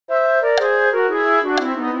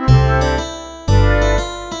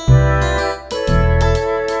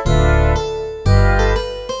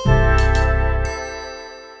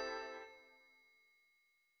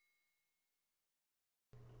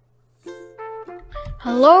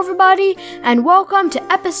Hello everybody, and welcome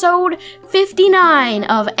to episode 59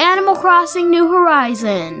 of Animal Crossing New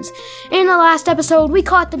Horizons. In the last episode, we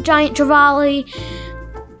caught the giant trevally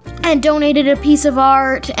and donated a piece of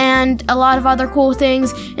art and a lot of other cool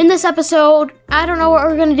things. In this episode, I don't know what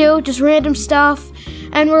we're gonna do, just random stuff.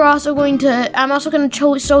 And I'm also going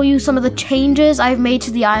to show you some of the changes I've made to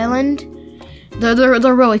the island.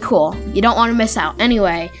 They're really cool. You don't want to miss out.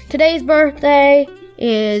 Anyway, today's birthday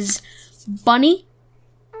is Bunny.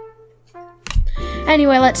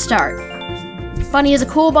 Anyway, let's start. Bunny is a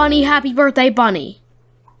cool bunny. Happy birthday, Bunny.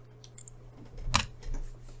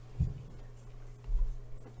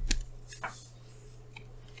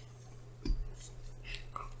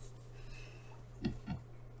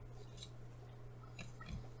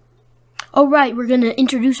 Oh right, we're gonna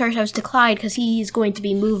introduce ourselves to Clyde because he's going to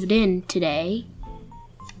be moved in today.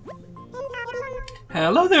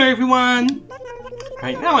 Hello there, everyone!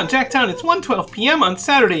 Right now on Jacktown, it's 1:12 p.m. on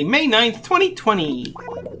Saturday, May 9th, 2020.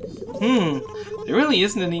 There really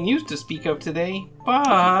isn't any news to speak of today,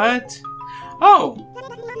 but... Oh!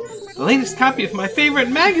 The latest copy of my favorite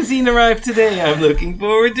magazine arrived today. I'm looking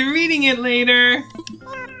forward to reading it later.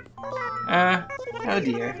 Oh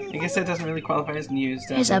dear. I guess that doesn't really qualify as news,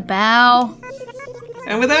 does it? Isabel.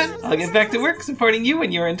 And with that, I'll get back to work supporting you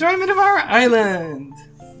in your enjoyment of our island.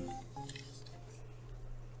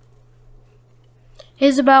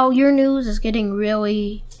 Isabel, your news is getting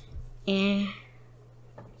really if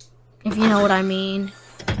you know what I mean.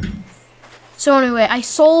 So anyway, I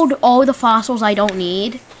sold all the fossils I don't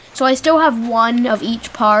need. So I still have one of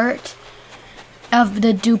each part of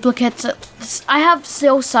the duplicates. I have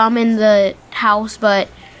still some in the house, but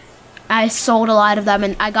I sold a lot of them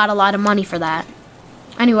and I got a lot of money for that.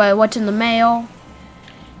 Anyway, what's in the mail?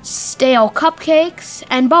 Stale cupcakes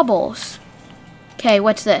and bubbles. Okay,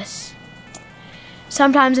 what's this?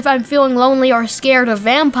 Sometimes if I'm feeling lonely or scared of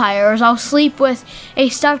vampires, I'll sleep with a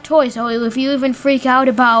stuffed toy. So if you ever freak out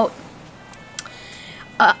about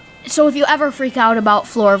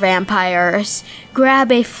floor vampires, grab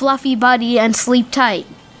a fluffy buddy and sleep tight.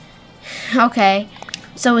 Okay,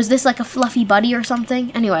 so is this like a fluffy buddy or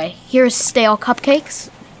something? Anyway, here's Stale Cupcakes,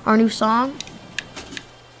 our new song.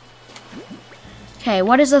 Okay,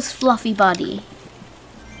 what is this fluffy buddy?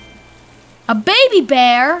 A baby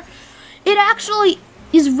bear? It actually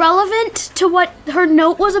is relevant to what her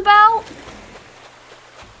note was about.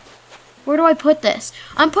 Where do I put this?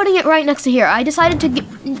 I'm putting it right next to here. I decided to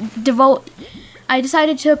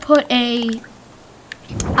put a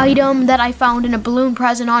item that I found in a balloon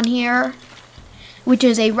present on here, which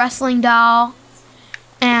is a wrestling doll,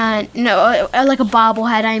 and like a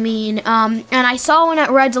bobblehead, I mean. And I saw one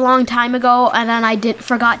at Red's a long time ago, and then I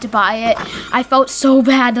forgot to buy it. I felt so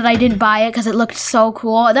bad that I didn't buy it because it looked so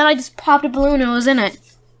cool. And then I just popped a balloon and it was in it.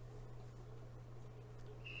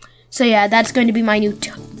 So yeah, that's going to be my new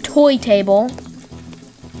toy table.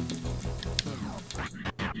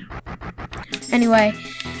 Anyway,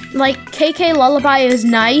 like, KK Lullaby is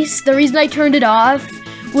nice. The reason I turned it off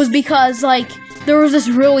was because, like, there was this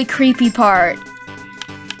really creepy part.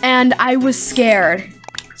 And I was scared.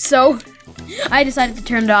 So, I decided to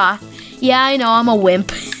turn it off. Yeah, I know, I'm a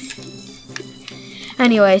wimp.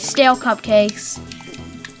 Anyway, Stale Cupcakes.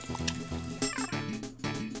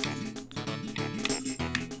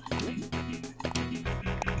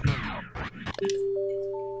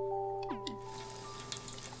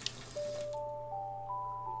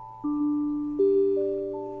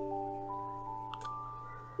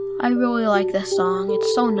 I really like this song.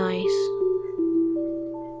 It's so nice.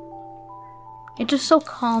 It's just so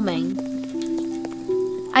calming.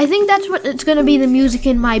 I think that's what it's gonna be, the music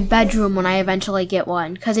in my bedroom when I eventually get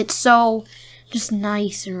one, because it's so just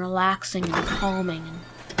nice and relaxing and calming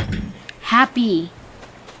and happy.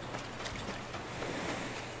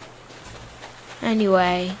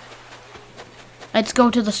 Anyway, let's go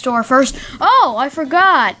to the store first. Oh, I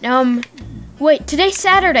forgot. Wait, today's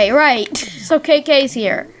Saturday, right? So KK's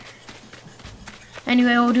here.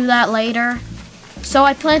 Anyway, we'll do that later. So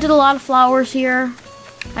I planted a lot of flowers here.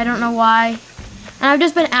 I don't know why. And I've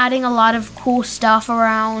just been adding a lot of cool stuff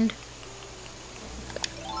around.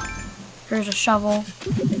 Here's a shovel.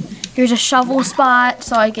 Here's a shovel spot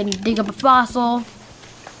so I can dig up a fossil.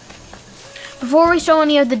 Before we show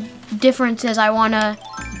any of the differences, I want to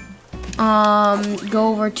go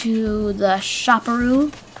over to the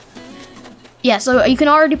shopperoo. Yeah, so you can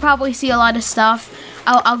already probably see a lot of stuff.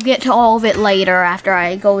 I'll get to all of it later after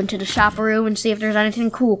I go into the shopperoo and see if there's anything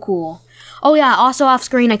cool. Oh yeah, also off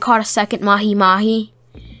screen I caught a second mahi-mahi.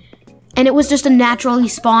 And it was just a naturally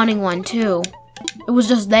spawning one too. It was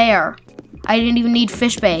just there. I didn't even need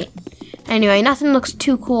fish bait. Anyway, nothing looks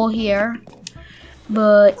too cool here.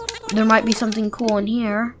 but there might be something cool in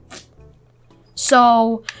here.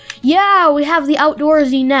 So, yeah, we have the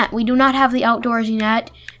outdoorsy net. We do not have the outdoorsy net.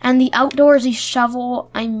 And the outdoorsy shovel,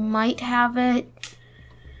 I might have it.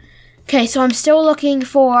 Okay, so I'm still looking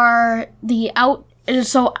for the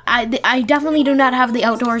so I definitely do not have the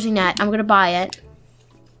outdoorsy net. I'm gonna buy it.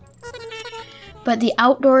 But the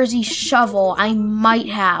outdoorsy shovel, I might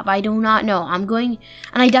have. I do not know. And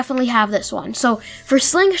I definitely have this one. So for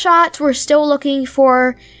slingshots, we're still looking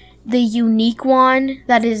for the unique one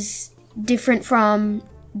that is different from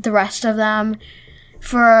the rest of them.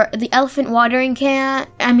 For the elephant watering can,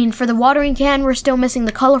 for the watering can, we're still missing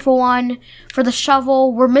the colorful one. For the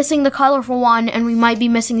shovel, we're missing the colorful one, and we might be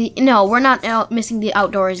missing no, we're not missing the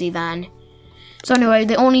outdoorsy then. So anyway,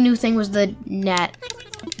 the only new thing was the net.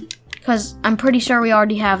 Because I'm pretty sure we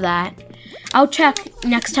already have that. I'll check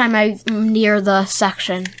next time I'm near the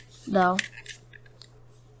section, though.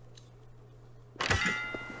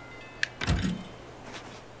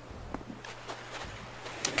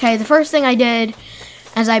 Okay, the first thing I did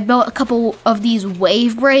is I built a couple of these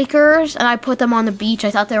wave breakers, and I put them on the beach. I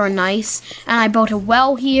thought they were nice. And I built a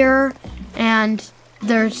well here, and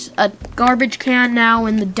there's a garbage can now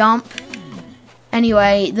in the dump.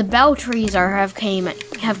 Anyway, the bell trees have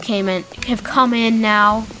come in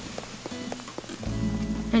now.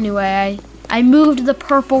 Anyway, I moved the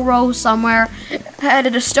purple rose somewhere. I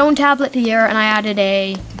added a stone tablet here, and I added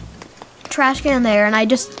a trash can there, and I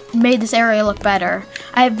just made this area look better.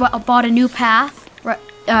 I bought a new path,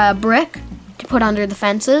 brick, to put under the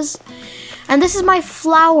fences. And this is my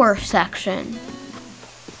flower section.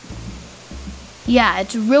 Yeah,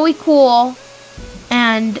 it's really cool,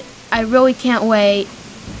 and I really can't wait,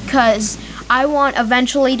 because I want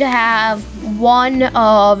eventually to have one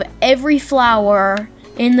of every flower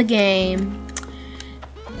in the game.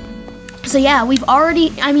 So yeah, we've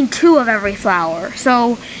already, two of every flower.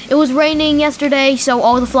 So it was raining yesterday, so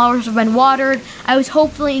all the flowers have been watered. I was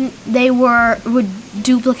hoping they would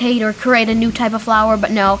duplicate or create a new type of flower,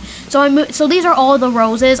 but no. So these are all the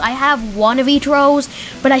roses. I have one of each rose,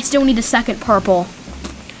 but I still need a second purple.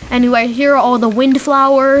 Anyway, here are all the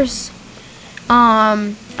windflowers.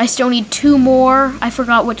 I still need 2 more. I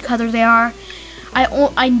forgot what color they are.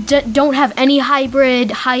 I don't have any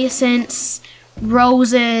hybrid hyacinths,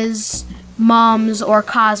 roses, mums, or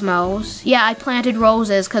cosmos. Yeah, I planted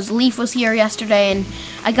roses because Leaf was here yesterday and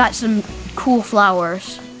I got some cool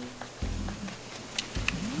flowers.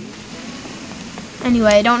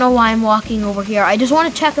 Anyway, I don't know why I'm walking over here. I just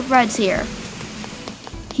want to check if Red's here.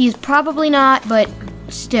 He's probably not, but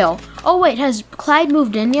still. Oh wait, has Clyde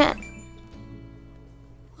moved in yet?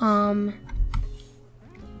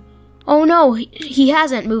 Oh no, he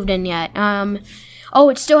hasn't moved in yet. Oh,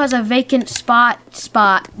 it still has a vacant spot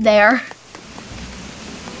there.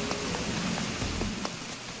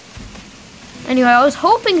 Anyway, I was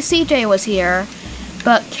hoping CJ was here,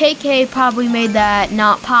 but KK probably made that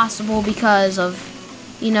not possible because of,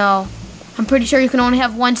 I'm pretty sure you can only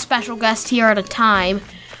have one special guest here at a time.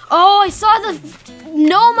 Oh, I saw the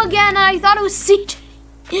gnome again, and I thought it was CJ,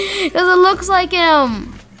 because it looks like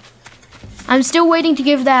him. I'm still waiting to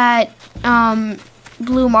give that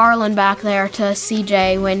blue marlin back there to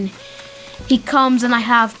CJ when he comes and I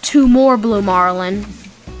have 2 more blue marlin.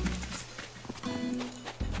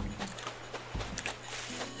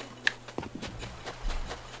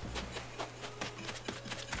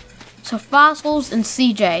 So fossils and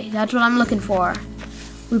CJ, that's what I'm looking for.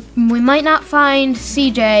 We might not find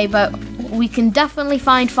CJ, but we can definitely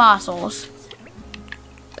find fossils.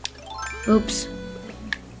 Oops.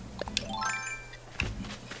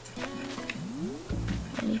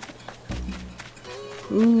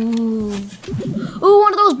 Ooh,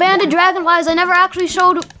 one of those banded dragonflies. I never actually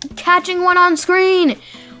showed catching one on screen.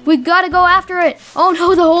 We gotta go after it. Oh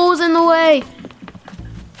no, the hole's in the way.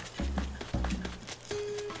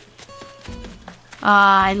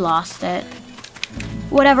 I lost it.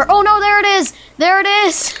 Whatever. Oh no, there it is. There it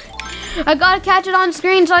is. I gotta catch it on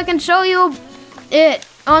screen so I can show you it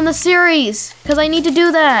on the series, because I need to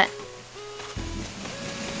do that.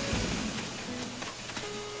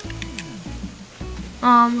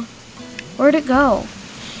 Where'd it go?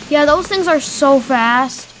 Yeah, those things are so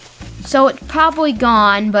fast. So it's probably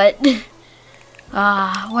gone, but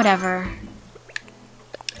whatever.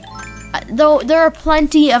 Though there are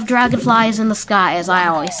plenty of dragonflies in the sky, as I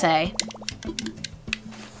always say.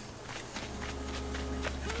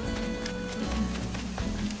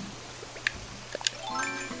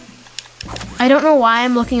 I don't know why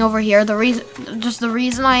I'm looking over here. The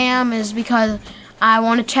reason I am is because I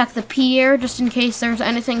want to check the pier just in case there's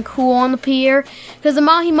anything cool on the pier. Because the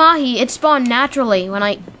mahi-mahi, it spawned naturally when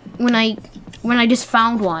I when I just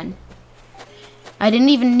found one. I didn't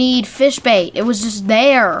even need fish bait. It was just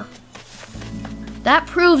there. That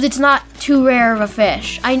proves it's not too rare of a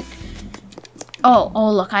fish.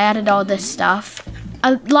 Oh, look, I added all this stuff.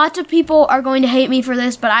 Lots of people are going to hate me for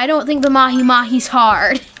this, but I don't think the mahi-mahi's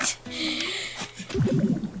hard.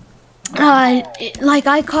 Like,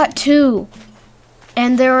 I caught 2.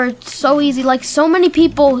 And they were so easy. Like, so many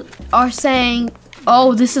people are saying,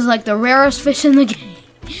 oh, this is like the rarest fish in the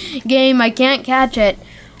game. I can't catch it.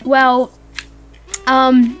 Well,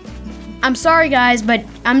 I'm sorry, guys, but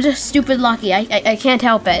I'm just stupid lucky. I can't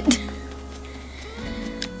help it.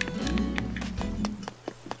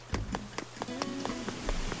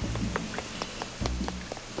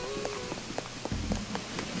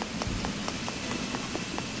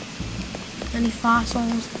 Any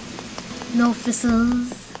fossils? No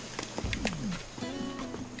fossils.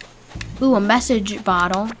 Ooh, a message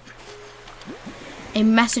bottle. A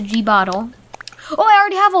messagey bottle. Oh, I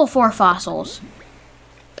already have all 4 fossils.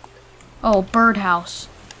 Oh, birdhouse.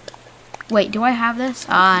 Wait, do I have this?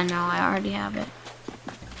 Ah, no, I already have it.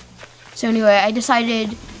 So anyway, I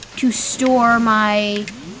decided to store my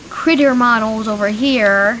critter models over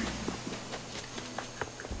here.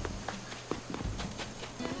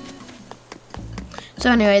 So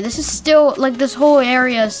anyway, this is still, like, this whole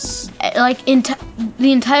area is, like,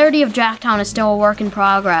 the entirety of Jacktown is still a work in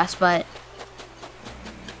progress, but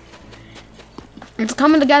it's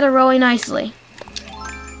coming together really nicely.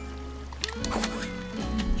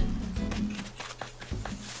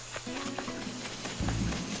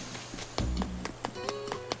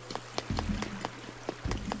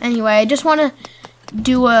 Anyway, I just want to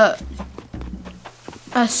do a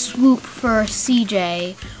swoop for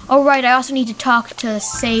CJ. Oh right, I also need to talk to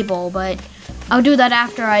Sable, but I'll do that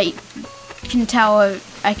after I can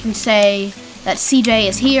say that CJ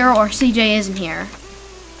is here or CJ isn't here.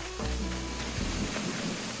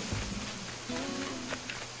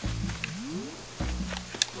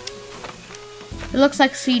 It looks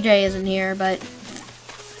like CJ isn't here, but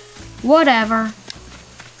whatever.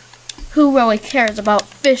 Who really cares about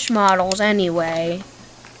fish models anyway?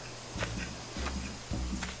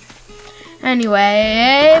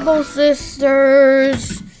 Anyway, Able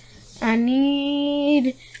Sisters, I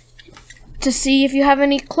need to see if you have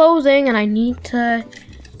any clothing, and I need to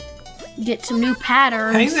get some new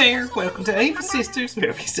patterns. Hey there, welcome to Able Sisters,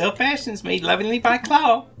 where we sell fashions made lovingly by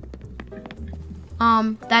Claw.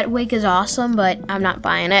 That wig is awesome, but I'm not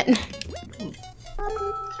buying it.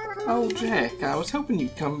 Oh, Jack, I was hoping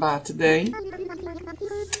you'd come by today.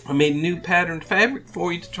 I made a new patterned fabric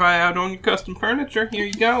for you to try out on your custom furniture. Here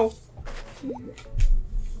you go.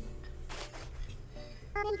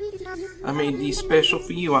 I made these special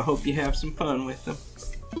for you. I hope you have some fun with them.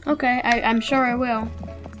 Okay, I'm sure I will.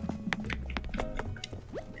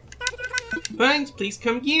 Thanks, please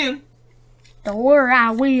come again. Don't worry,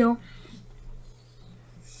 I will.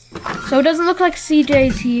 So it doesn't look like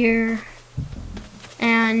CJ's here.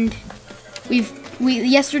 And we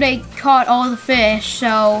yesterday caught all the fish,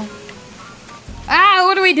 so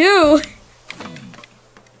what do we do?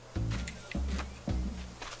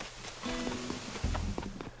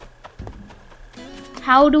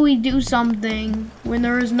 How do we do something when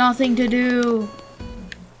there is nothing to do?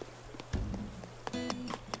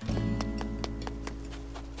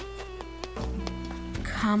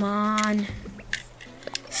 Come on.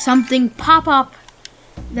 Something pop up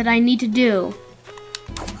that I need to do.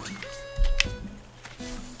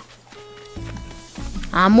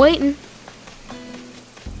 I'm waiting.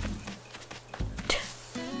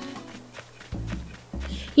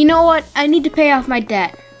 You know what? I need to pay off my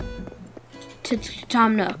debt to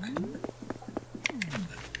Tom Nook.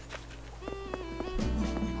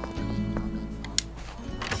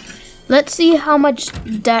 Let's see how much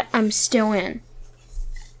debt I'm still in.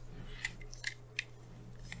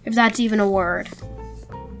 If that's even a word.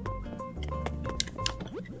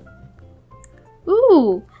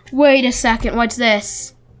 Ooh, wait a second, what's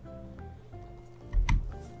this?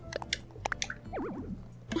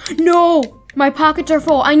 No, my pockets are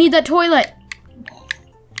full. I need that toilet.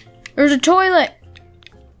 There's a toilet.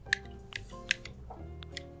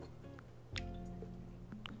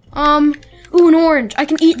 Ooh, an orange. I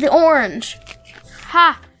can eat the orange.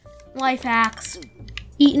 Ha, life hacks.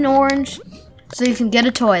 Eat an orange so you can get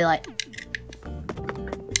a toilet.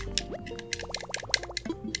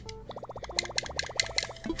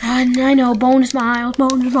 And I know, bonus miles.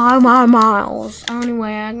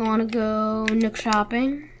 Anyway, I'm gonna go Nook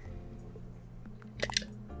shopping.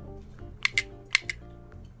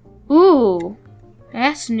 Ooh,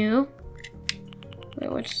 that's new.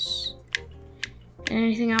 Wait, what's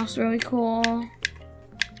anything else really cool?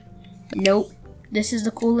 Nope. This is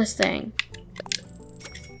the coolest thing.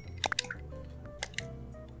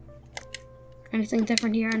 Anything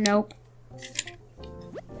different here? Nope.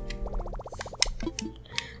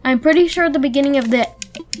 I'm pretty sure the beginning of the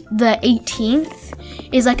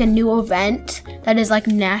 18th is like a new event that is like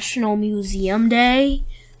National Museum Day,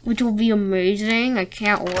 which will be amazing. I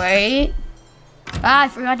can't wait. I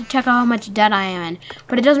forgot to check out how much debt I am in,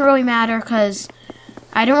 but it doesn't really matter because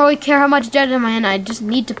I don't really care how much debt I'm in. I just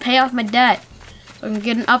need to pay off my debt so I can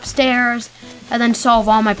get an upstairs and then solve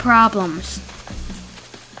all my problems.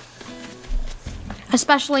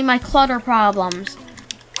 Especially my clutter problems.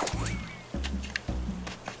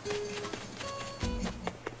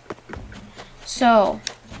 So,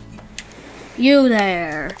 you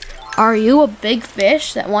there, are you a big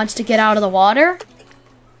fish that wants to get out of the water?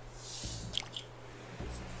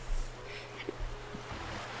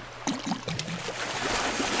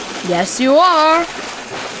 Yes, you are.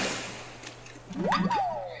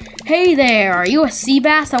 Hey there, are you a sea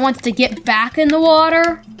bass that wants to get back in the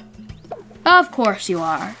water? Of course you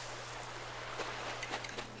are.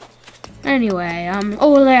 Anyway,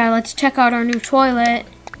 over there, let's check out our new toilet.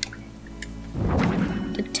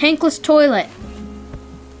 The tankless toilet.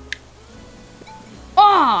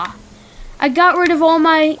 Ah! I got rid of all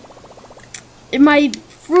my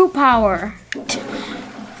fruit power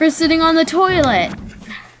for sitting on the toilet.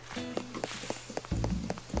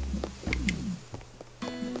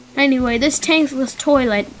 Anyway, this tankless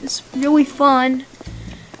toilet is really fun.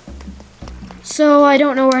 So I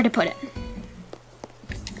don't know where to put it.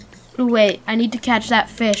 Ooh, wait, I need to catch that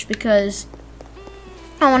fish because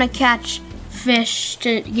I want to catch fish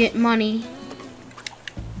to get money.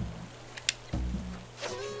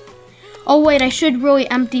 Oh wait, I should really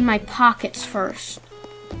empty my pockets first.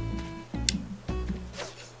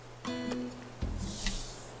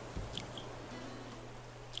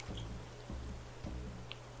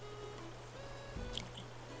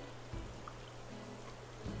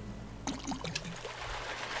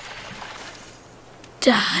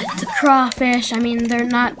 The crawfish, I mean, they're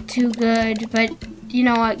not too good, but you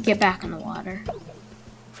know what? Get back in the water.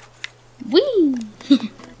 Whee!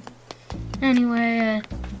 Anyway,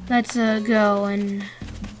 let's go and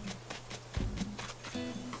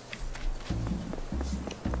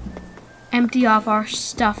empty off our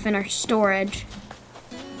stuff in our storage.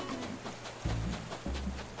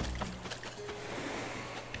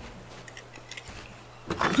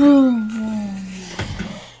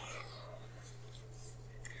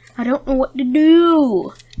 I don't know what to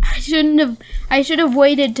do. I should have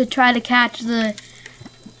waited to try to catch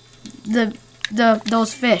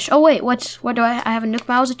those fish. Oh wait, what do I have a Nook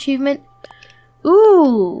Mouse achievement?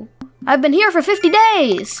 Ooh, I've been here for 50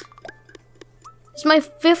 days. It's my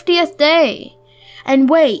 50th day. And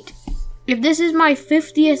wait, if this is my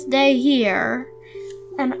 50th day here,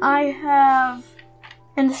 and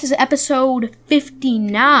this is episode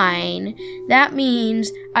 59, that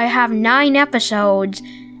means I have 9 episodes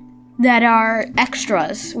that are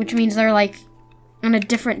extras, which means they're like on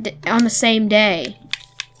on the same day.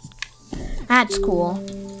 That's cool.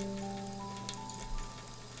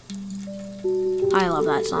 I love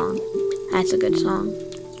that song. That's a good song.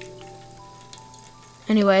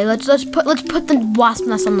 Anyway, let's put the wasp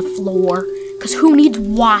nest on the floor, cause who needs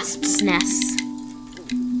wasps nests?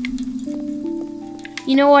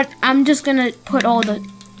 You know what? I'm just gonna put all the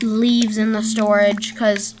leaves in the storage,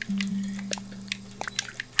 cause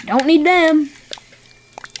I don't need them.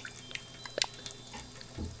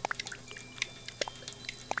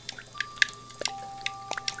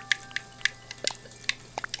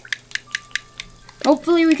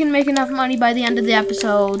 Hopefully we can make enough money by the end of the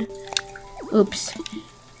episode. Oops.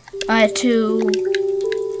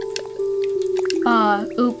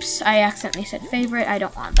 Oops, I accidentally said favorite. I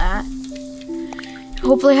don't want that.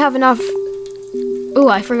 Hopefully have enough. Ooh,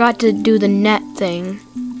 I forgot to do the net thing.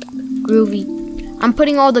 Groovy. I'm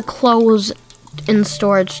putting all the clothes in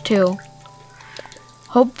storage too.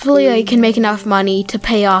 Hopefully I can make enough money to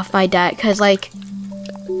pay off my debt, cause like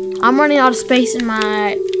I'm running out of space in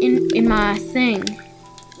my thing.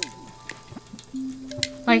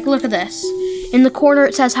 Like, look at this. In the corner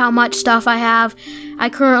it says how much stuff I have. I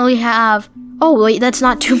currently have, oh wait, that's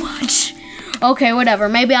not too much. Okay, whatever.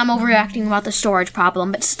 Maybe I'm overreacting about the storage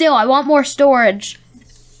problem, but still, I want more storage.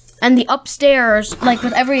 And the upstairs, like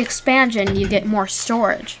with every expansion, you get more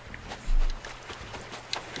storage.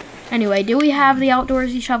 Anyway, do we have the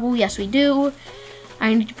outdoorsy shovel? Yes, we do.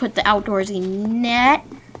 I need to put the outdoorsy net.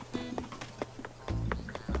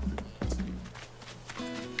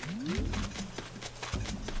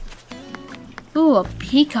 Ooh, a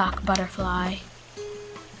peacock butterfly.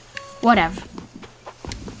 Whatever.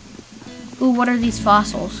 Ooh, what are these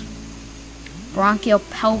fossils? Bronchial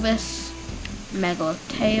pelvis,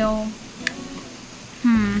 megalatail.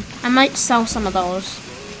 I might sell some of those.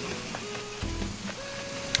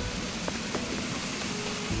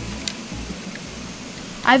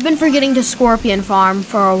 I've been forgetting to scorpion farm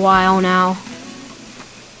for a while now.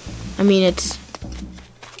 I mean, it's...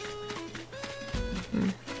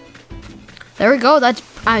 There we go.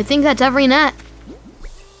 I think that's every net.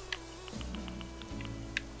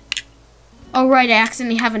 Oh, right. I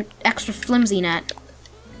accidentally have an extra flimsy net.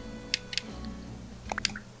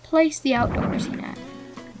 Place the outdoorsy net.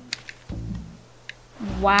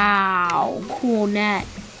 Wow. Cool net.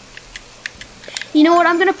 You know what?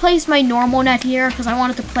 I'm going to place my normal net here because I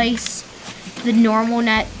wanted to place the normal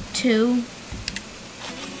net too.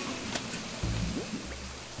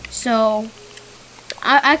 So,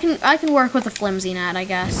 I can work with a flimsy net, I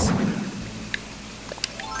guess.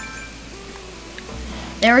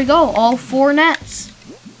 There we go, all 4 nets.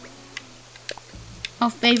 I'll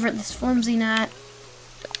favorite this flimsy net.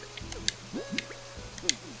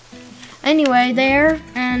 Anyway, there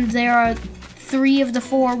are 3 of the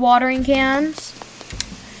 4 watering cans.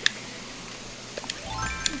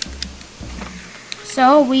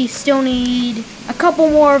 So we still need a couple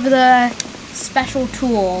more of the special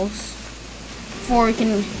tools before we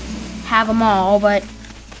can have them all, but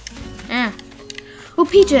Ooh,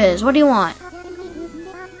 Peaches, what do you want?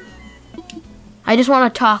 I just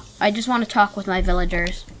want to talk with my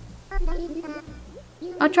villagers.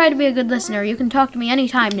 I'll try to be a good listener. You can talk to me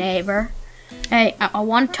anytime, neighbor. Hey, I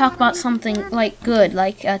want to talk about something like good,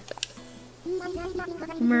 like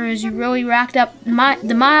Whereas you really racked up the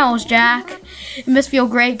miles, Jack. It must feel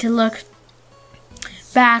great to look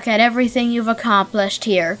back at everything you've accomplished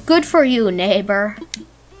here. Good for you, neighbor.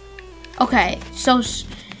 Okay, so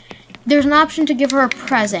there's an option to give her a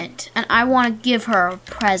present, and I want to give her a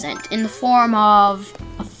present in the form of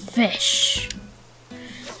a fish.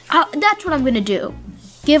 That's what I'm gonna do.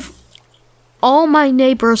 Give all my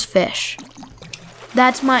neighbors fish.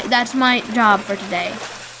 That's my job for today.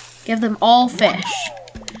 Give them all fish.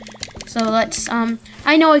 So let's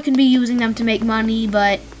I know I can be using them to make money,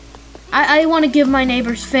 but I want to give my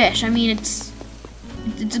neighbors fish. I mean, it's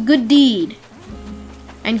a good deed.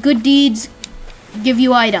 And good deeds give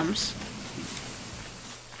you items.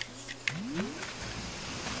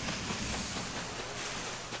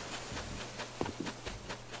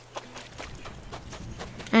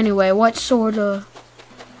 Anyway, what sort of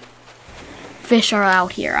fish are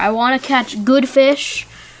out here? I want to catch good fish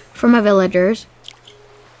for my villagers.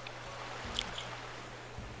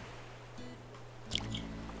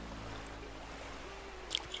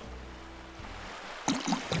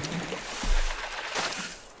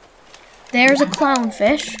 There's a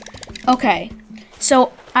clownfish. Okay,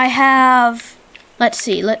 so I have. Let's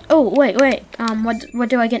see. Oh, wait. What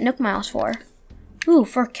do I get Nook Miles for? Ooh,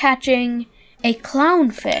 for catching a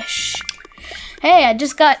clownfish. Hey, I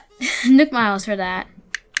just got Nook Miles for that.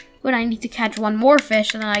 But I need to catch one more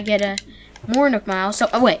fish, and then I get more Nook Miles. So,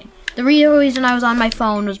 wait. The real reason I was on my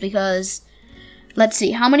phone was because, let's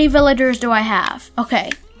see, how many villagers do I have? Okay,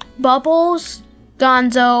 Bubbles,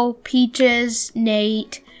 Gonzo, Peaches,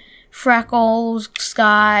 Nate, Freckles,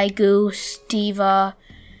 Sky, Goose, Diva,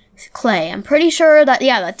 Clay. I'm pretty sure that,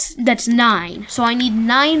 yeah, that's 9. So I need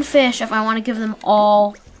 9 fish if I want to give them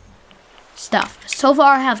all stuff. So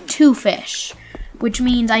far I have 2 fish, which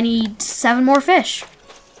means I need 7 more fish.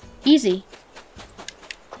 Easy.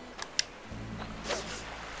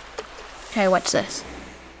 Okay, what's this?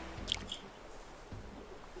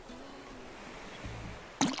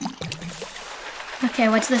 Okay,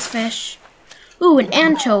 what's this fish? Ooh, an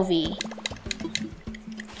anchovy.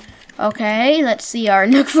 Okay, let's see our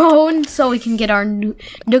Nook phone so we can get our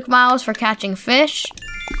Nook Miles for catching fish.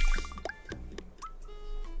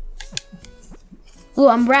 Ooh,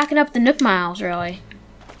 I'm racking up the Nook Miles, really.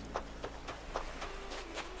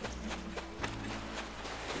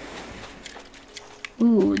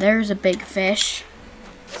 Ooh, there's a big fish.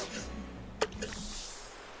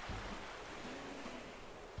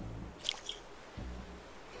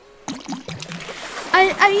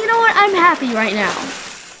 You know what? I'm happy right now.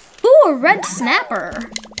 Ooh, a red snapper.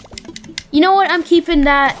 You know what? I'm keeping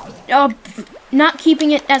that, not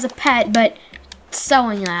keeping it as a pet, but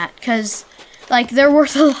selling that. Because, like, they're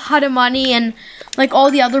worth a lot of money, and, like, all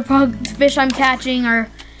the other fish I'm catching are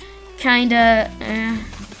kind of,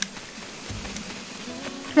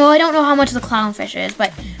 Well, I don't know how much the clownfish is,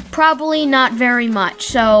 but probably not very much.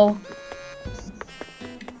 So,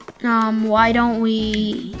 why don't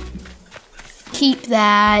we keep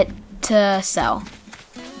that to sell?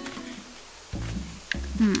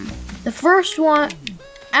 The first one,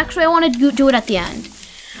 Actually, I want to do it at the end.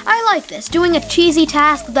 I like this. Doing a cheesy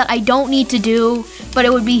task that I don't need to do, but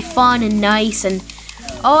it would be fun and nice and...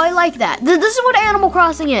 Oh, I like that. This is what Animal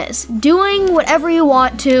Crossing is. Doing whatever you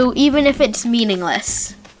want to, even if it's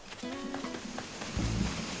meaningless.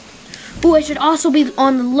 Ooh, I should also be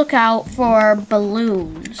on the lookout for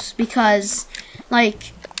balloons. Because,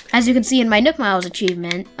 like, as you can see in my Nook Miles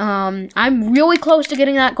achievement, I'm really close to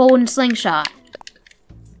getting that golden slingshot.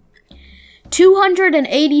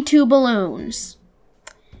 282 balloons.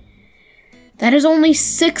 That is only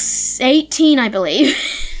 18, I believe.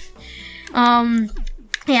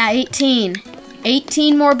 Yeah, 18.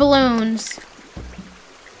 18 more balloons.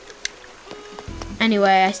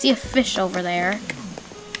 Anyway, I see a fish over there.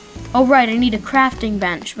 Oh, right, I need a crafting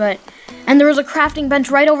bench, but... And there was a crafting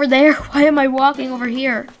bench right over there. Why am I walking over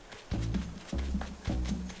here?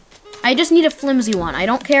 I just need a flimsy one. I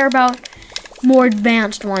don't care about more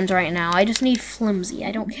advanced ones right now. I just need flimsy.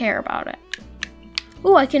 I don't care about it.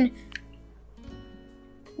 Ooh, I can...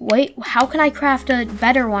 Wait, how can I craft a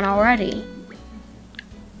better one already?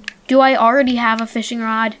 Do I already have a fishing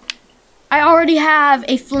rod? I already have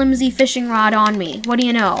a flimsy fishing rod on me. What do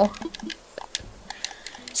you know?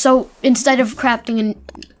 So instead of crafting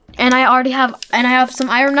and I already have, and I have some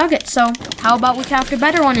iron nuggets. So how about we craft a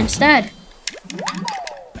better one instead?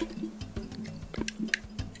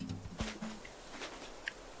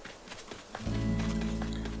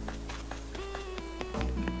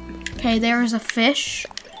 Okay, there's a fish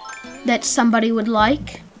that somebody would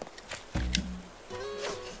like.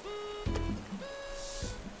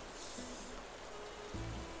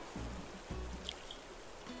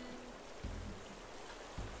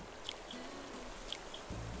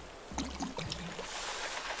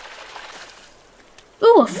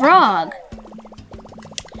 Ooh, a frog.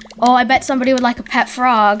 Oh, I bet somebody would like a pet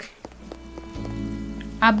frog.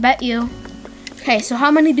 I bet you. Okay, so how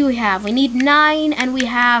many do we have? We need 9 and we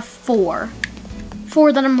have 4.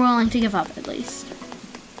 4 that I'm willing to give up at least.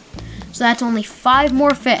 So that's only 5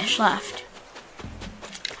 more fish left.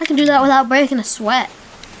 I can do that without breaking a sweat.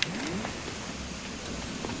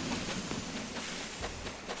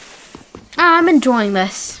 I'm enjoying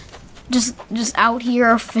this. Just out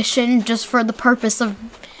here fishing just for the purpose of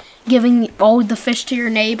giving all the fish to your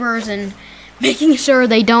neighbors and making sure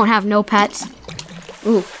they don't have no pets.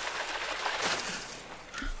 Ooh.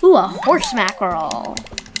 Ooh, a horse mackerel.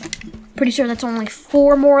 Pretty sure that's only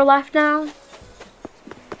 4 more left now.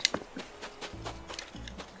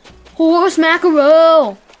 Horse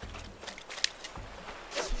mackerel!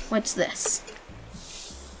 What's this?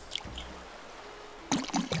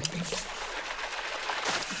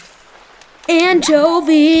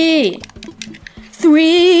 Anchovy!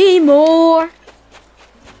 3 more!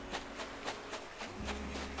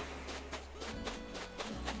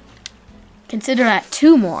 Consider that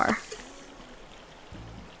 2 more.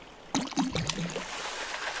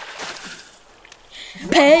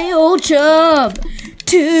 Pale chub!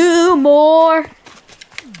 2 more!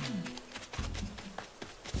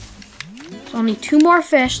 There's only 2 more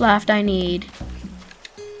fish left I need.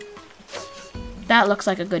 That looks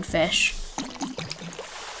like a good fish.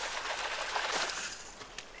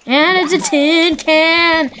 And it's a tin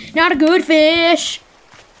can, not a good fish.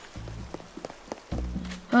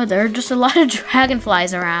 Oh, there are just a lot of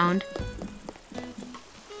dragonflies around.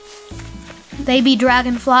 They be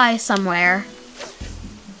dragonflies somewhere.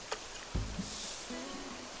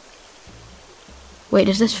 Wait,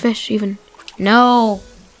 is this fish even? No.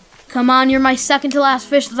 Come on, you're my second to last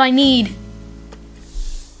fish that I need.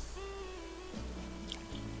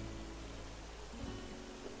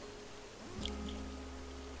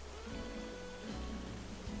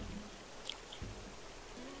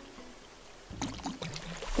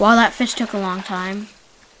 Wow, that fish took a long time.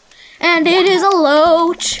 And it is a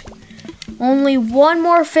loach! Only 1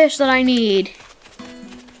 more fish that I need.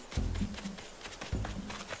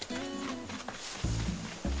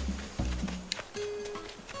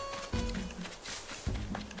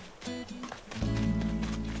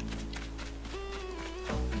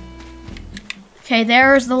 Okay,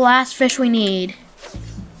 there's the last fish we need.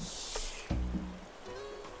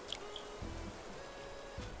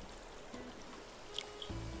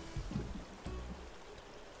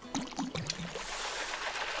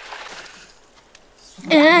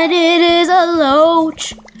 And it is a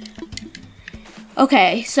loach.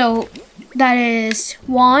 Okay, so that is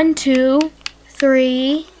 1, 2,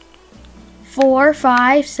 3, 4,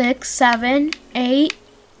 5, 6, 7, 8,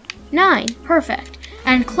 9. Perfect.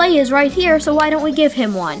 And Clay is right here, so why don't we give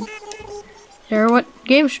him one? Here, what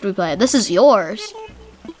game should we play? This is yours.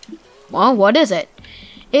 Well, what is it?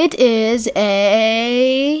 It is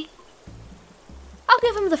a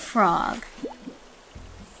I'll give him the frog.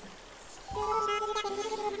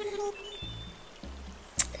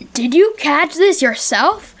 Did you catch this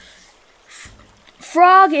yourself?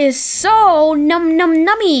 Frog is so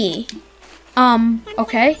nummy.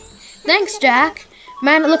 Okay. Thanks, Jack.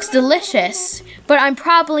 Man, it looks delicious. But I'm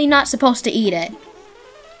probably not supposed to eat it.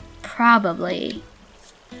 Probably.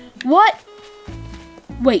 What?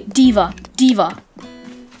 Wait, Diva. She's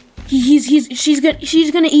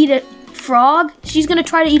gonna eat a frog? She's gonna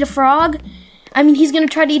try to eat a frog? I mean, he's gonna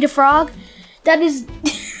try to eat a frog? That is...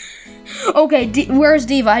 Okay, where's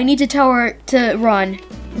Diva? I need to tell her to run.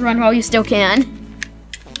 Run while you still can.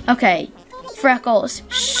 Okay, Freckles.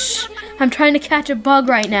 Shh. I'm trying to catch a bug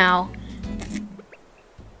right now.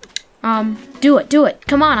 Do it.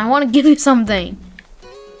 Come on, I want to give you something.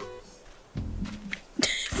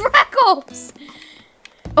 Freckles!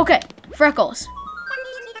 Okay, Freckles.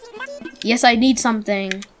 Yes, I need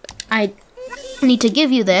something. I need to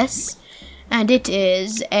give you this. And it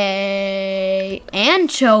is a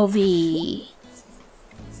anchovy.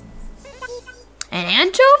 An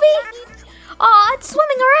anchovy? Aw, it's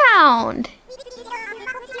swimming around.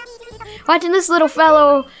 Watching this little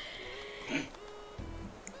fellow...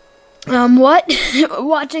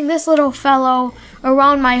 Watching this little fellow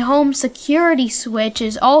around my home security switch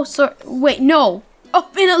is also... Wait, no. Oh,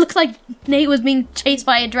 and it looks like Nate was being chased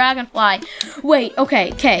by a dragonfly. Wait,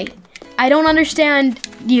 okay. I don't understand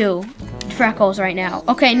you, Freckles, right now.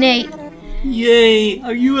 Okay, Nate. Yay,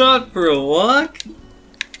 are you out for a walk?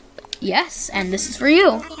 Yes, and this is for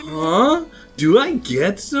you. Huh? Do I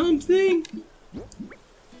get something?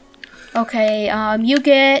 Okay, you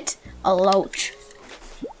get a loach.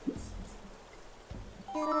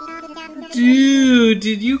 Dude,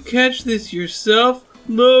 did you catch this yourself?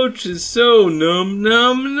 Loach is so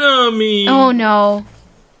nummy. Oh no.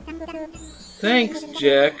 Thanks,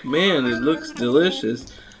 Jack. Man, it looks delicious.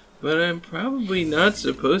 But I'm probably not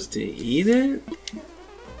supposed to eat it?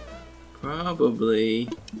 Probably.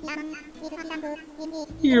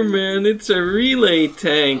 Here, man, it's a relay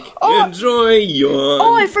tank. Oh. Enjoy, yawn.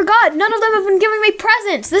 Oh, I forgot. None of them have been giving me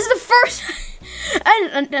presents. This is the first...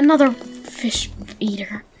 and another fish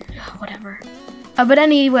eater. Whatever. But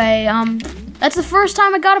anyway, that's the first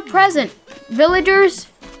time I got a present. Villagers,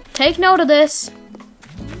 take note of this.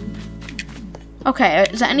 Okay,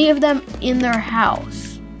 is any of them in their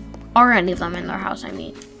house? Are any of them in their house, I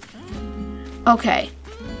mean? Okay.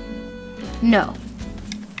 No.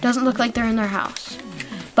 Doesn't look like they're in their house.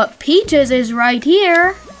 But Peaches is right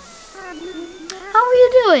here. How are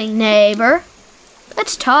you doing, neighbor?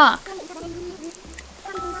 Let's talk.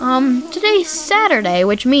 Today's Saturday,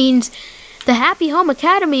 which means the Happy Home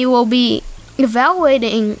Academy will be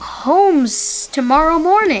evaluating homes tomorrow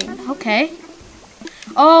morning. Okay.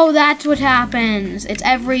 Oh, that's what happens. It's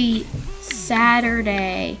every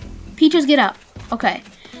Saturday. Peaches, get up. Okay.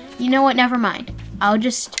 You know what? Never mind. I'll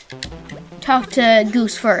just talk to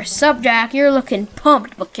Goose first. Sup, Jack? You're looking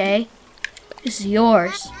pumped, Bouquet. This is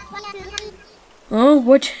yours. Oh,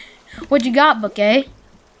 what you got, Bouquet?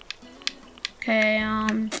 Okay,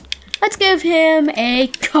 let's give him a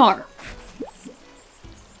carp.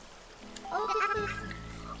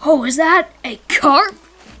 Oh, is that a carp?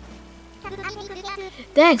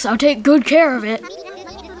 Thanks, I'll take good care of it.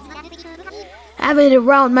 Having it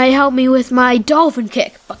around may help me with my dolphin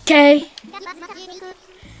kick, okay?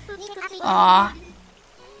 Aw.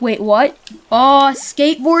 Wait, what? Oh,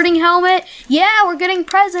 skateboarding helmet? Yeah, we're getting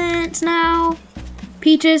presents now.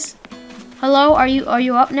 Peaches, hello, are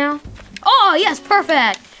you up now? Oh, yes,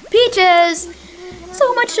 perfect. Peaches!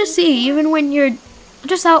 So much to see, even when you're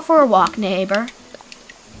just out for a walk, neighbor.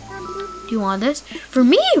 Do you want this? For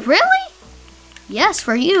me, really? Yes,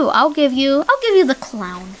 for you. I'll give you the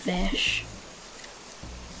clownfish.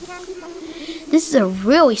 This is a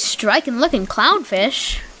really striking looking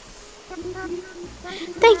clownfish.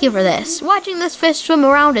 Thank you for this. Watching this fish swim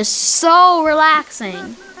around is so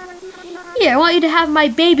relaxing. Here, I want you to have my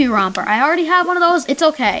baby romper. I already have one of those. It's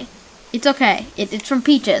okay. It's okay. It's from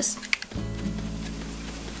Peaches.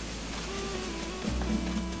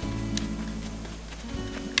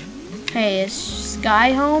 Hey, is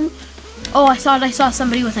Sky home? Oh, I thought I saw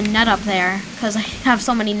somebody with a net up there because I have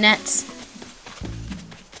so many nets.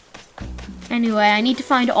 Anyway, I need to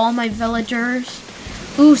find all my villagers.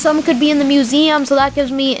 Ooh, some could be in the museum, so that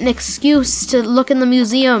gives me an excuse to look in the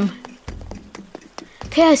museum.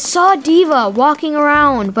 Okay, I saw Diva walking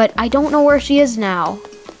around, but I don't know where she is now.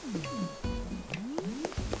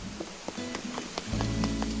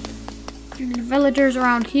 Any villagers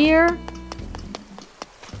around here?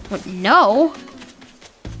 What? No.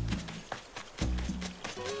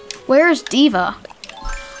 Where's Diva?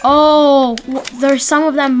 Oh, there's some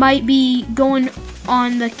of them might be going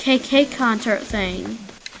on the KK concert thing.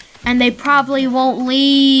 And they probably won't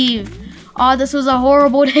leave. Oh, this was a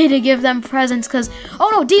horrible day to give them presents because... Oh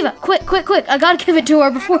no, Diva, quick. I gotta give it to her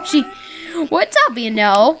before she... What's up, you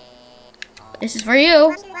know? This is for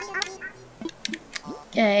you.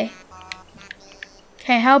 Okay.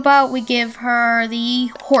 Okay, how about we give her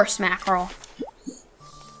the horse mackerel?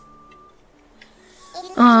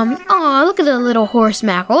 Aw, look at the little horse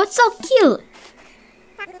mackerel. It's so cute.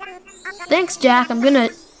 Thanks, Jack. I'm gonna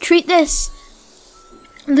treat this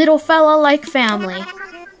little fella like family.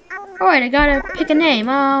 Alright, I gotta pick a name.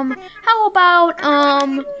 How about,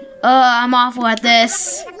 I'm awful at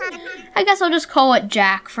this. I guess I'll just call it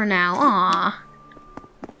Jack for now. Aw.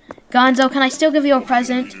 Gonzo, can I still give you a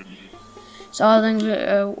present?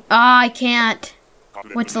 So I can't.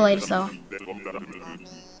 What's the latest though?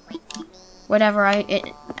 Whatever,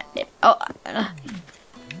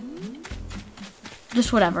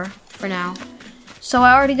 just whatever for now. So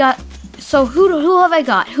I already got, so who have I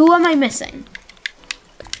got? Who am I missing?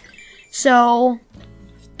 So,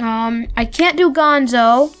 I can't do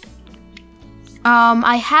Gonzo.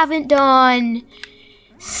 I haven't done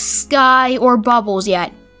Sky or Bubbles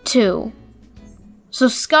yet, too. So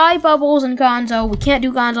Sky, Bubbles, and Gonzo. We can't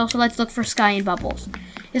do Gonzo, so let's look for Sky and Bubbles.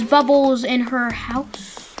 Is Bubbles in her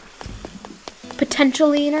house?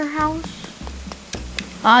 Potentially in her house?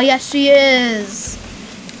 Ah, yes, she is.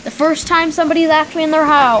 The first time somebody's actually in their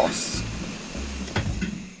house.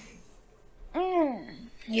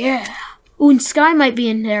 Yeah. Ooh, and Sky might be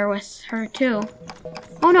in there with her, too.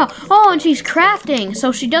 Oh, no. Oh, and she's crafting,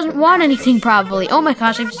 so she doesn't want anything, probably. Oh, my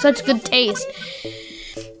gosh, I have such good taste.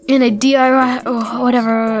 In a DIY, oh,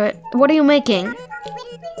 whatever. What are you making?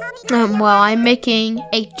 Well, I'm making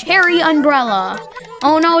a cherry umbrella.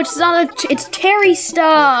 Oh, no, it's not it's cherry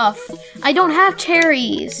stuff. I don't have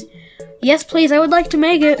cherries. Yes, please, I would like to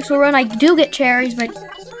make it so when I do get cherries, but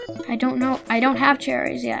I don't know. I don't have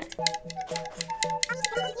cherries yet.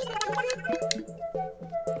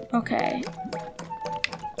 Okay.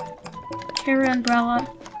 Cherry umbrella.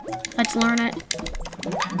 Let's learn it.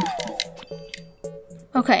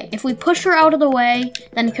 Okay, if we push her out of the way,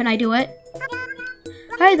 then can I do it?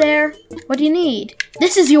 Hi there. What do you need?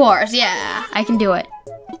 This is yours. Yeah, I can do it.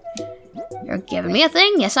 You're giving me a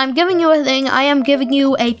thing? Yes, I'm giving you a thing. I am giving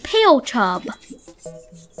you a pale chub.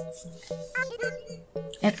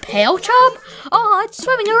 A pale chub? Oh, it's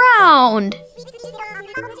swimming around.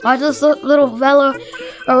 Oh, this little fella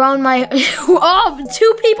around my... Oh,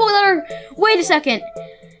 two people that are... Wait a second.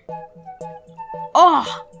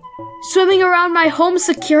 Oh, swimming around my home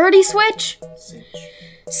security switch?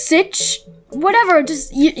 Sitch? Whatever,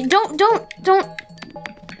 just...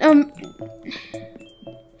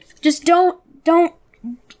 Just don't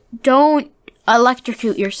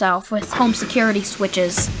electrocute yourself with home security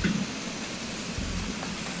switches.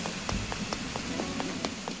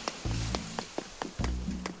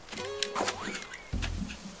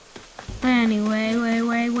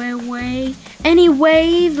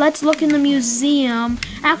 Anyway, let's look in the museum.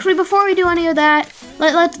 Actually, before we do any of that,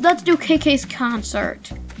 let's do KK's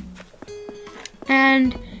concert.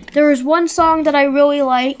 And there is one song that I really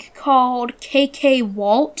like called KK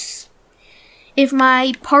Waltz. If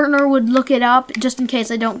my partner would look it up, just in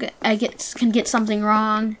case I can get something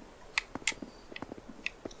wrong.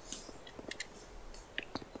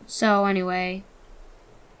 So anyway,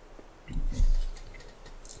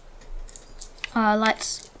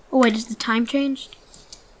 let's. Oh wait, is the time changed?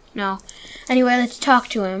 No. Anyway, let's talk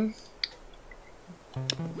to him.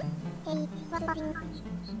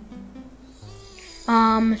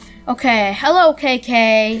 Okay. Hello,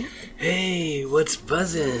 KK. Hey, what's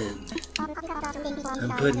buzzing?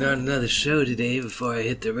 I'm putting on another show today before I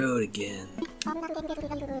hit the road again.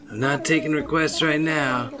 I'm not taking requests right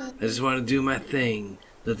now. I just want to do my thing.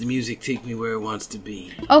 Let the music take me where it wants to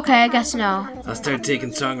be. Okay, I guess no. I'll start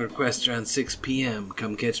taking song requests around 6 p.m.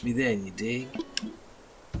 Come catch me then, you dig?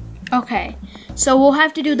 Okay, so we'll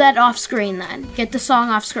have to do that off screen then. Get the song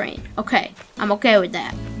off screen. Okay, I'm okay with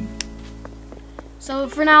that. So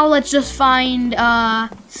for now, let's just find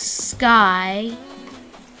Sky.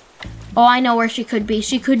 Oh, I know where she could be.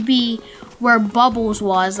 She could be where Bubbles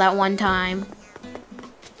was that one time.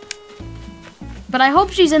 But I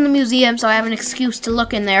hope she's in the museum so I have an excuse to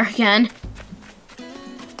look in there again.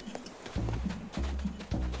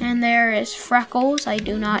 And there is Freckles. I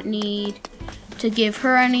do not need to give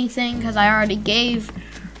her anything because I already gave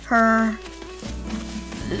her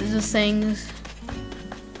the things.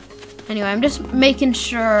 Anyway, I'm just making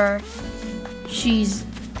sure she's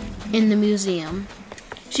in the museum.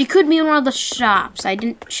 She could be in one of the shops. I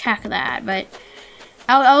didn't check that, but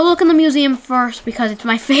I'll look in the museum first because it's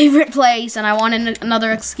my favorite place, and I wanted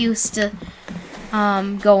another excuse to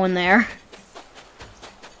go in there.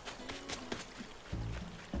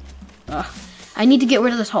 Ugh. I need to get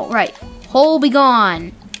rid of this hole. Right. Hole be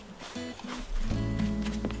gone.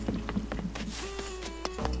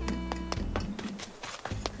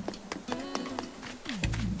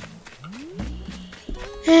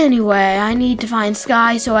 Anyway, I need to find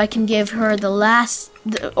Sky so I can give her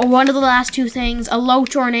one of the last two things, a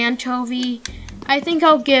loach or an anchovy. I think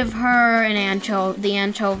I'll give her the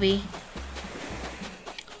anchovy.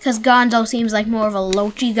 Because Gonzo seems like more of a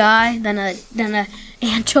loachy guy than a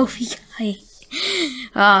anchovy guy.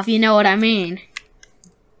 If you know what I mean.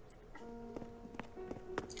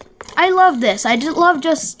 I love this. I love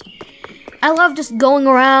just going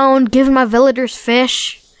around giving my villagers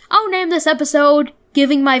fish. I'll name this episode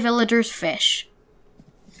Giving My Villagers Fish.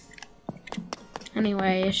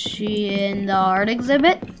 Anyway, is she in the art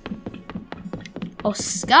exhibit? Oh,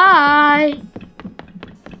 Sky!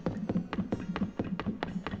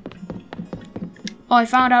 Oh, I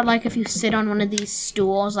found out, like, if you sit on one of these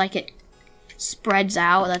stools, like, it spreads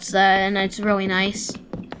out. And it's really nice.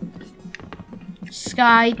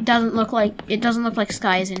 Sky doesn't look like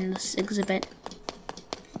Sky's in this exhibit.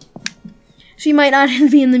 She might not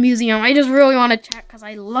be in the museum. I just really want to check because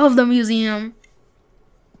I love the museum.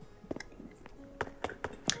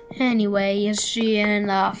 Anyway, is she in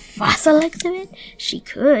the fossil exhibit? She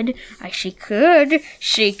could. She could.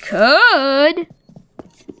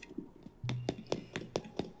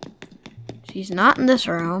 She's not in this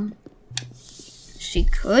room. She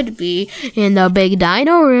could be in the big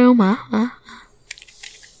dino room.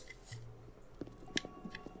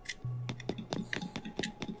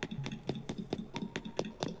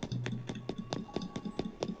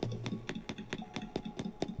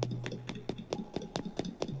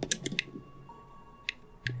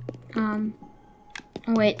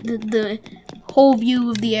 Wait, the whole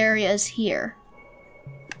view of the area is here.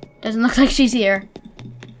 Doesn't look like she's here.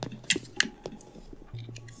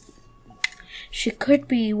 She could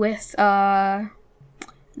be with, the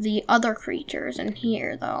other creatures in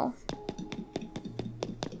here, though.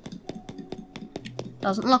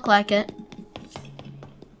 Doesn't look like it.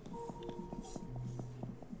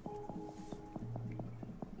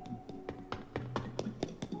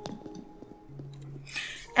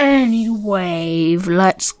 Anyway,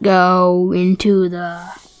 let's go into the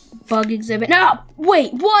bug exhibit. No!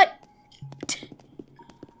 Wait, what?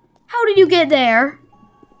 How did you get there?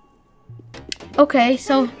 Okay,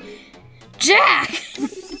 so... Jack!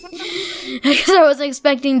 I guess I was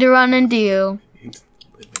expecting to run into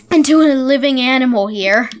a living animal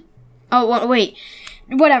here. Oh, wait.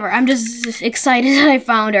 Whatever, I'm just excited that I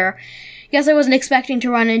found her. Guess I wasn't expecting to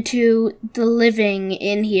run into the living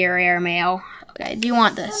in here airmail. Okay, do you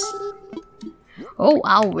want this? Oh,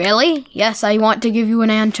 wow, really? Yes, I want to give you an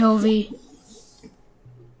anchovy.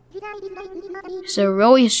 It's a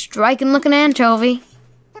really striking looking anchovy.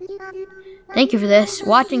 Thank you for this.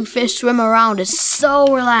 Watching fish swim around is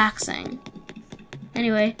so relaxing.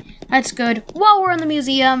 Anyway, that's good. While we're in the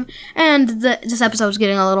museum, and this episode's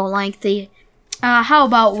getting a little lengthy, how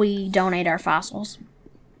about we donate our fossils?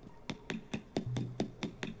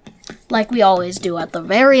 Like we always do at the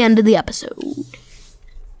very end of the episode.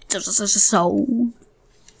 So,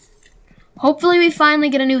 hopefully we finally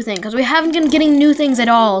get a new thing, because we haven't been getting new things at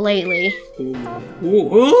all lately.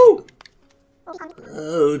 Ooh.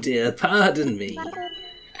 Oh dear, pardon me.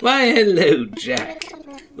 Why, hello, Jack.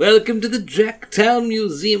 Welcome to the Jacktown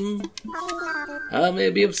Museum. How may I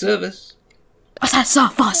be of service? Assess a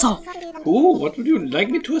fossil. Ooh, what would you like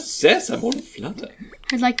me to assess? I'm all flutter.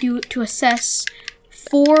 I'd like you to assess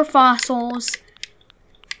 4 fossils.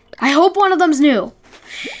 I hope one of them's new.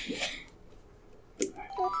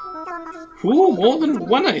 Ooh, more than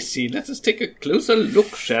one I see. Let us take a closer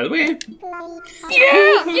look, shall we? Yeah!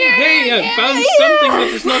 Hey, I found something that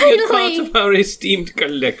is not yet part of our esteemed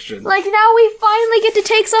collection. Like, now we finally get to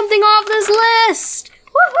take something off this list!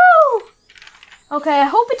 Woohoo! Okay, I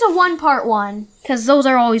hope it's a 1-part one, because those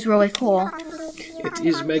are always really cool. It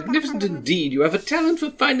is magnificent indeed. You have a talent for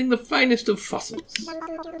finding the finest of fossils.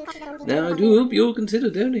 Now, I do hope you'll consider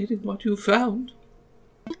donating what you found.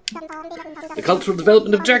 The cultural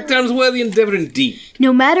development of Jacktown is a worthy endeavor indeed.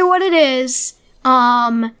 No matter what it is,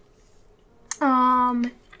 if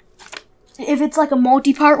it's like a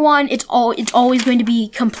multi-part one, it's always going to be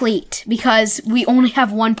complete, because we only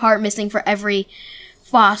have 1 part missing for every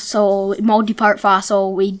fossil, multi-part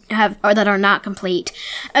fossil we have, or that are not complete.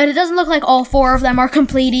 And it doesn't look like all 4 of them are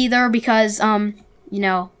complete either, because, you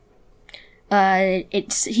know,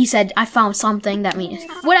 he said, I found something that means,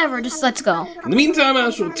 whatever, just let's go. In the meantime, I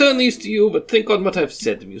shall return these to you, but think on what I've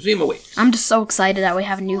said. The museum awaits. I'm just so excited that we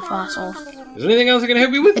have new fossils. Is there anything else I can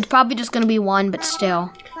help you with? It's probably just gonna be one, but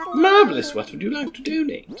still. Marvelous. What would you like to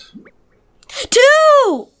donate?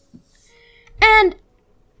 2! And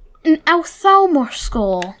an Althalmor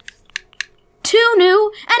skull. 2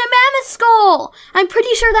 new, and a mammoth skull! I'm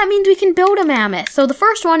pretty sure that means we can build a mammoth. So the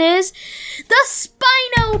first one is the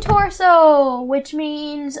Spino-Torso, which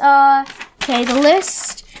means, okay, the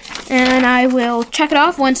list, and I will check it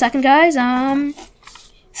off. 1 second, guys.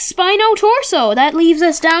 Spino-Torso, that leaves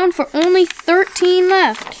us down for only 13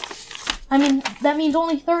 left. I mean, that means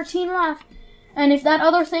only 13 left. And if that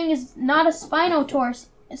other thing is not a Spino-Torso,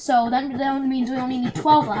 that means we only need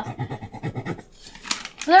 12 left.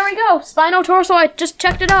 So there we go. Spino-Torso, I just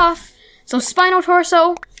checked it off. So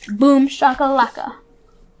Spino-Torso, boom shakalaka.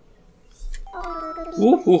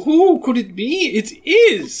 Ooh, could it be? It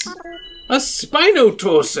is! A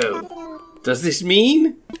Spino-Torso! Does this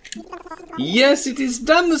mean? Yes, it is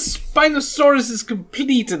done. The Spinosaurus is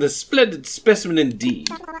complete and a splendid specimen indeed.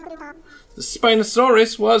 The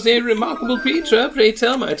Spinosaurus was a remarkable creature. Pray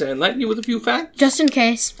tell, might I enlighten you with a few facts? Just in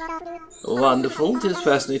case. Wonderful. 'Tis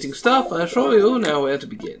fascinating stuff, I assure you. Now where to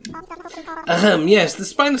begin? Yes, the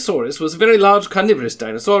Spinosaurus was a very large carnivorous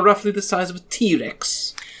dinosaur, roughly the size of a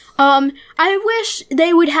T-Rex. I wish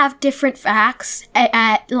they would have different facts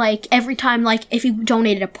at like, every time, like, if you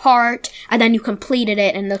donated a part, and then you completed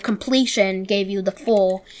it, and the completion gave you the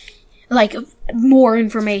full, like, more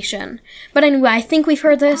information. But anyway, I think we've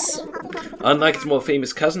heard this. Unlike its more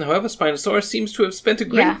famous cousin, however, Spinosaurus seems to have spent a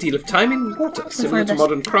great deal of time in water, similar to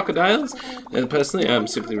modern crocodiles. And personally, I'm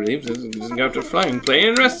simply relieved that it doesn't go to a flying plane.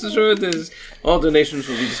 And rest assured, all donations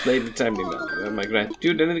will be displayed in a timely manner. My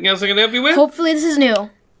gratitude. Anything else I can help you with? Hopefully this is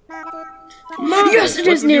new. Yes, it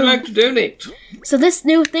is new. What would you like to donate? So this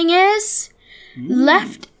new thing is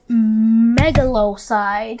left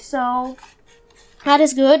megaloside. So that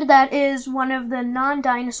is good. That is one of the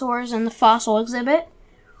non-dinosaurs in the fossil exhibit.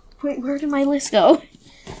 Wait, where did my list go?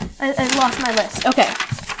 I lost my list. Okay.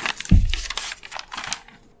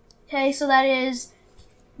 Okay, so that is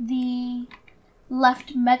the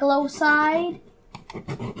left megaloside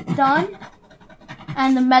done.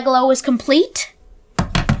 And the megalo is complete.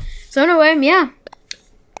 So anyway, yeah.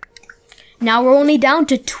 Now we're only down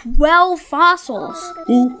to 12 fossils.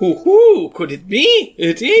 Ooh, could it be?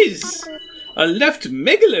 It is! A left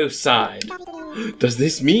megaloside. Does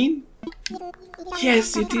this mean?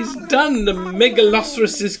 Yes, it is done. The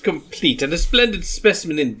Megalosaurus is complete and a splendid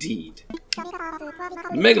specimen indeed.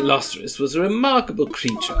 The Megalosaurus was a remarkable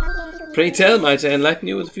creature. Pray tell, might I enlighten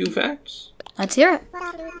you with a few facts? Let's hear it.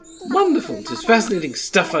 Wonderful. 'Tis fascinating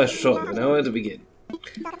stuff, I assure you. Now where to begin?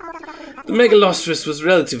 The Megalosaurus was a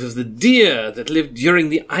relative of the deer that lived during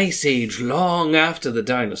the Ice Age long after the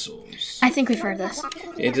dinosaurs. I think we've heard this.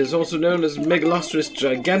 It is also known as Megalosaurus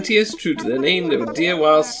giganteus. True to their name, they were deer.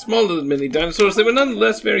 While smaller than many dinosaurs, they were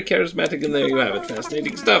nonetheless very charismatic, and there you have it.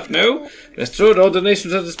 Fascinating stuff, no? Rest assured, all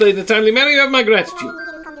donations are displayed in a timely manner. You have my gratitude.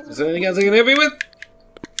 Is there anything else I can help you with?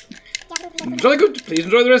 Jolly good. Please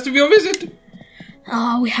enjoy the rest of your visit.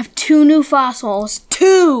 Oh, we have 2 new fossils.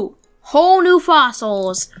 2 whole new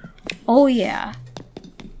fossils. Oh, yeah.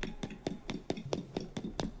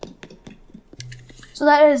 So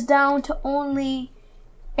that is down to only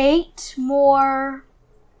 8 more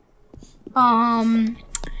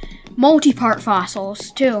multi-part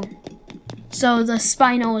fossils, too. So the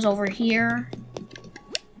Spino is over here.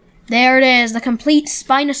 There it is, the complete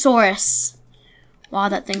Spinosaurus. Wow,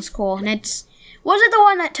 that thing's cool. And was it the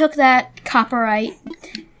one that took that copyright?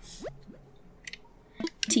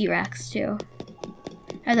 T-Rex, too.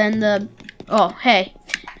 And then the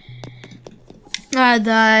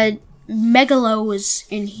Megalo is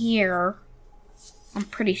in here. I'm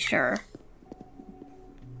pretty sure.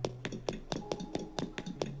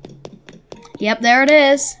 Yep, there it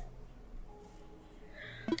is.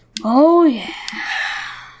 Oh, yeah.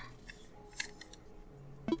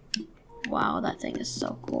 Wow, that thing is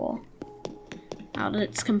so cool. Now that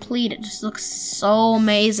it's complete, it just looks so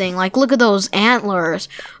amazing. Like, look at those antlers.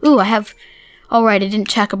 Ooh, alright, I didn't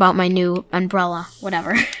check about my new umbrella.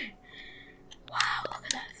 Whatever. Wow, look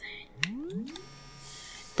at that thing.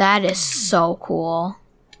 That is so cool.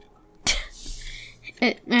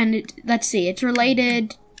 Let's see, it's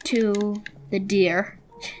related to the deer.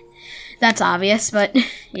 That's obvious, but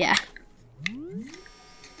yeah.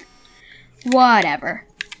 Whatever.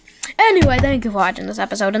 Anyway, thank you for watching this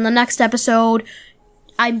episode. In the next episode,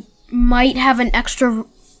 I might have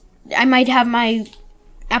my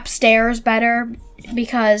upstairs better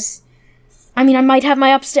because I mean, I might have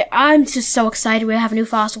my upstairs. I'm just so excited we have new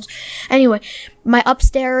fossils. Anyway, my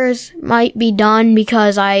upstairs might be done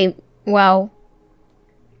because I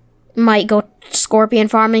might go scorpion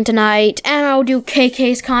farming tonight, and I'll do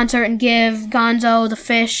KK's concert and give Gonzo the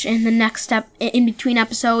fish in the next step in between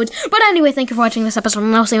episodes. But anyway, thank you for watching this episode,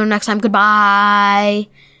 and I'll see you next time. Goodbye.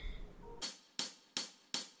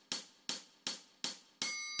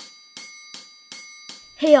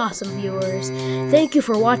 Hey awesome viewers, thank you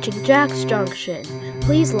for watching Jack's Junction.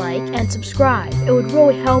 Please like and subscribe, it would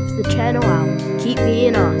really help the channel out. Keep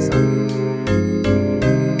being awesome.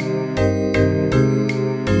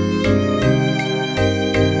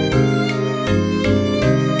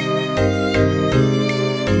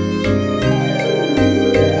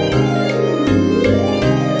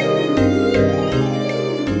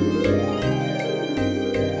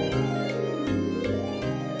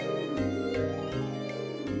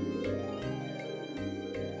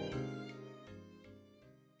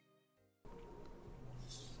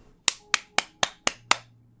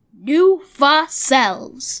 New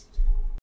fossils.